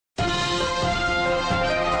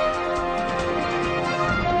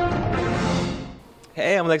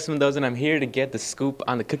Hey, I'm Alexis Mendoza, and I'm here to get the scoop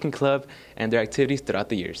on the cooking club and their activities throughout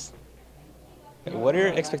the years. What are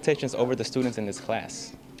your expectations over the students in this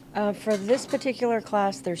class? For this particular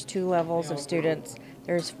class, there's two levels of students.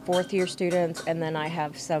 There's fourth year students, and then I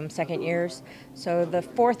have some second years. So the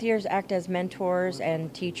fourth years act as mentors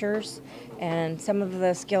and teachers, and some of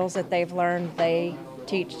the skills that they've learned, they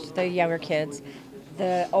teach the younger kids.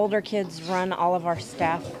 The older kids run all of our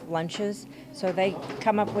staff lunches, so they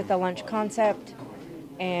come up with the lunch concept,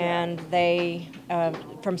 and they,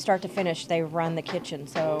 from start to finish, they run the kitchen.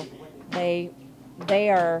 So they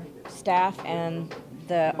are staff, and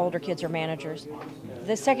the older kids are managers.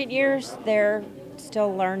 The second years, they're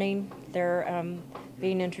still learning. They're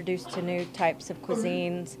being introduced to new types of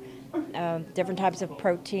cuisines, different types of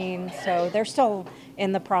proteins. So they're still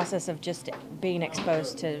in the process of just being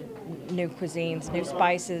exposed to new cuisines, new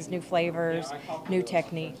spices, new flavors, new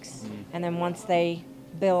techniques. And then once they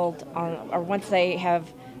build on, or once they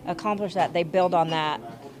have accomplished that, they build on that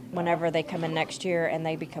whenever they come in next year, and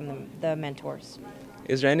they become the mentors.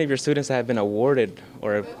 Is there any of your students that have been awarded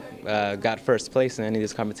or got first place in any of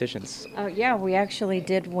these competitions? Yeah, we actually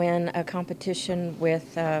did win a competition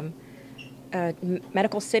with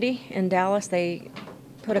Medical City in Dallas. They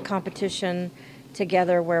put a competition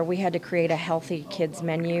together where we had to create a healthy kids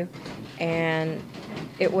menu, and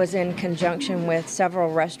it was in conjunction with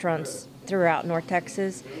several restaurants throughout North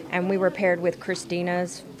Texas, and we were paired with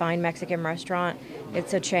Christina's Fine Mexican Restaurant.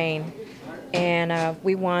 It's a chain, and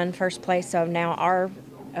we won first place. So now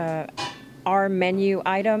our menu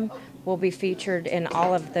item will be featured in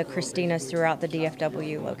all of the Christinas throughout the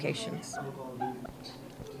DFW locations.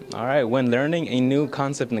 All right, when learning a new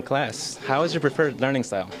concept in the class, how is your preferred learning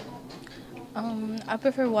style? I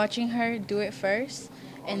prefer watching her do it first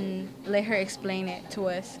and let her explain it to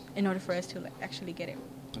us in order for us to actually get it.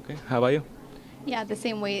 Okay, how about you? Yeah, the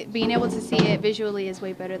same way. Being able to see it visually is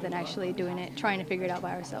way better than actually doing it, trying to figure it out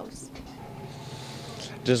by ourselves.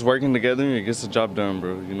 Just working together, it gets the job done,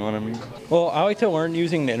 bro. You know what I mean? Well, I like to learn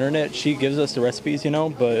using the internet. She gives us the recipes, but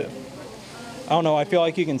I don't know. I feel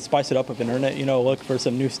like you can spice it up with internet, look for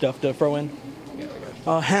some new stuff to throw in.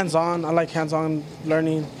 Hands-on. I like hands-on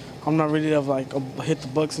learning. I'm not really hit the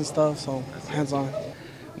books and stuff, so hands-on.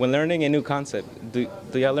 When learning a new concept, do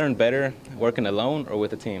y'all learn better working alone or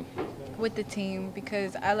with a team? With the team,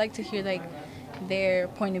 because I like to hear their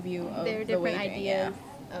point of view of Their the way different ideas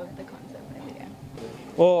of the concept. Yeah.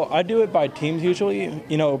 Well, I do it by teams usually,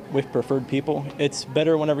 with preferred people. It's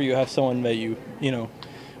better whenever you have someone that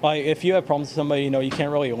like if you have problems with somebody, you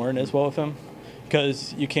can't really learn as well with them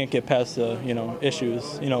because you can't get past the,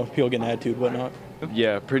 issues, people get an attitude, whatnot.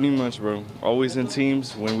 Yeah, pretty much, bro. Always in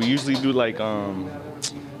teams. When we usually do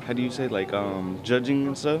how do you say, judging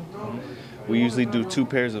and stuff, we usually do two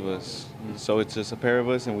pairs of us. So it's just a pair of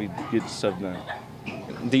us and we get stuff done.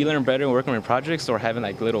 Do you learn better working on projects or having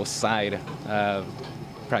little side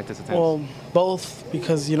practice attempts? Well, both,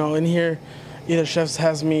 because, in here, either chefs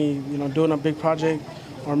has me, doing a big project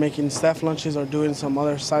or making staff lunches or doing some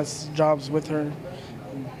other side jobs with her.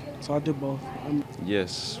 So I do both.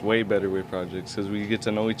 Yes, way better with projects because we get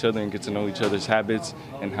to know each other and get to know each other's habits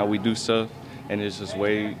and how we do stuff, and it's just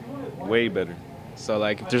way, way better. So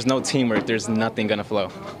if there's no teamwork, there's nothing gonna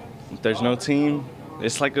flow. If there's no team,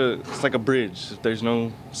 it's like a bridge. If there's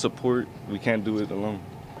no support, we can't do it alone.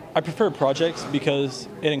 I prefer projects because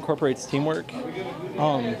it incorporates teamwork.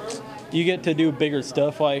 You get to do bigger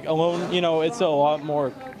stuff. Alone, it's a lot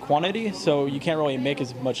more quantity, so you can't really make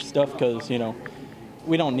as much stuff because,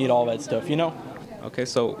 we don't need all that stuff, Okay,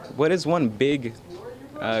 so what is one big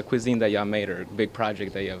cuisine that y'all made or big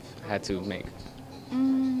project that you've had to make?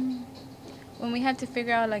 When we have to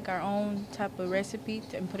figure out our own type of recipe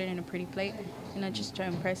and put it in a pretty plate and not just try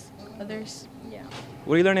to impress others. Yeah.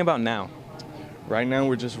 What are you learning about now? Right now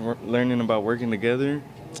we're just learning about working together,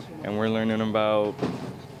 and we're learning about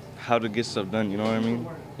how to get stuff done, you know what I mean?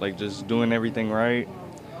 Just doing everything right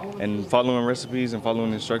and following recipes and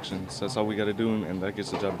following instructions. That's all we got to do, and that gets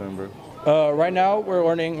the job done, bro. Right now we're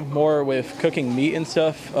learning more with cooking meat and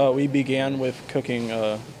stuff. We began with cooking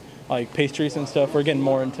pastries and stuff. We're getting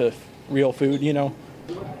more into real food,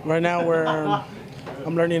 Right now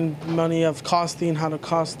I'm learning money of costing, how to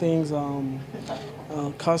cost things,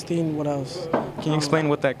 costing, what else? Can you explain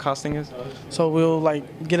what that costing is? So we'll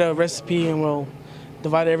get a recipe and we'll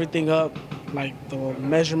divide everything up, the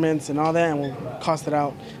measurements and all that, and we'll cost it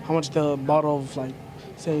out. How much the bottle of,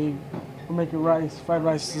 say, we're making fried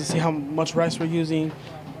rice, to see how much rice we're using,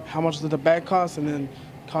 how much did the bag cost, and then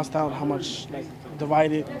cost out how much,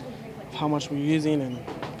 divide it, how much we're using, and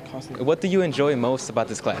costly. What do you enjoy most about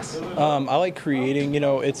this class? I like creating.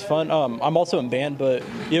 It's fun. I'm also in band, but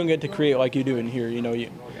you don't get to create like you do in here.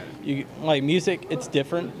 You like music. It's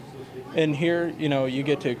different. In here, you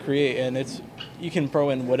get to create, and you can throw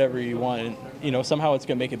in whatever you want, and somehow it's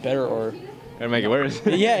gonna make it better or Gonna make it worse.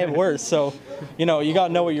 yeah, it worse. So, you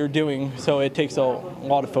gotta know what you're doing. So it takes a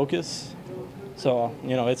lot of focus. So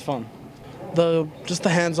it's fun. Just the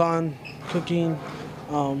hands-on cooking.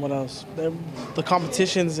 What else? The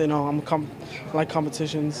competitions. I like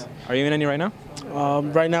competitions. Are you in any right now?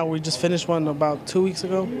 Right now, we just finished one about 3 weeks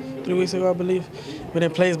ago, I believe. We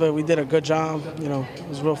didn't place, but we did a good job. It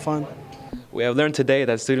was real fun. We have learned today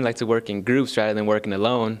that students like to work in groups rather than working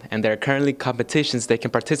alone, and there are currently competitions they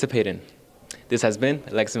can participate in. This has been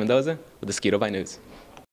Alexis Mendoza with the Culinary News.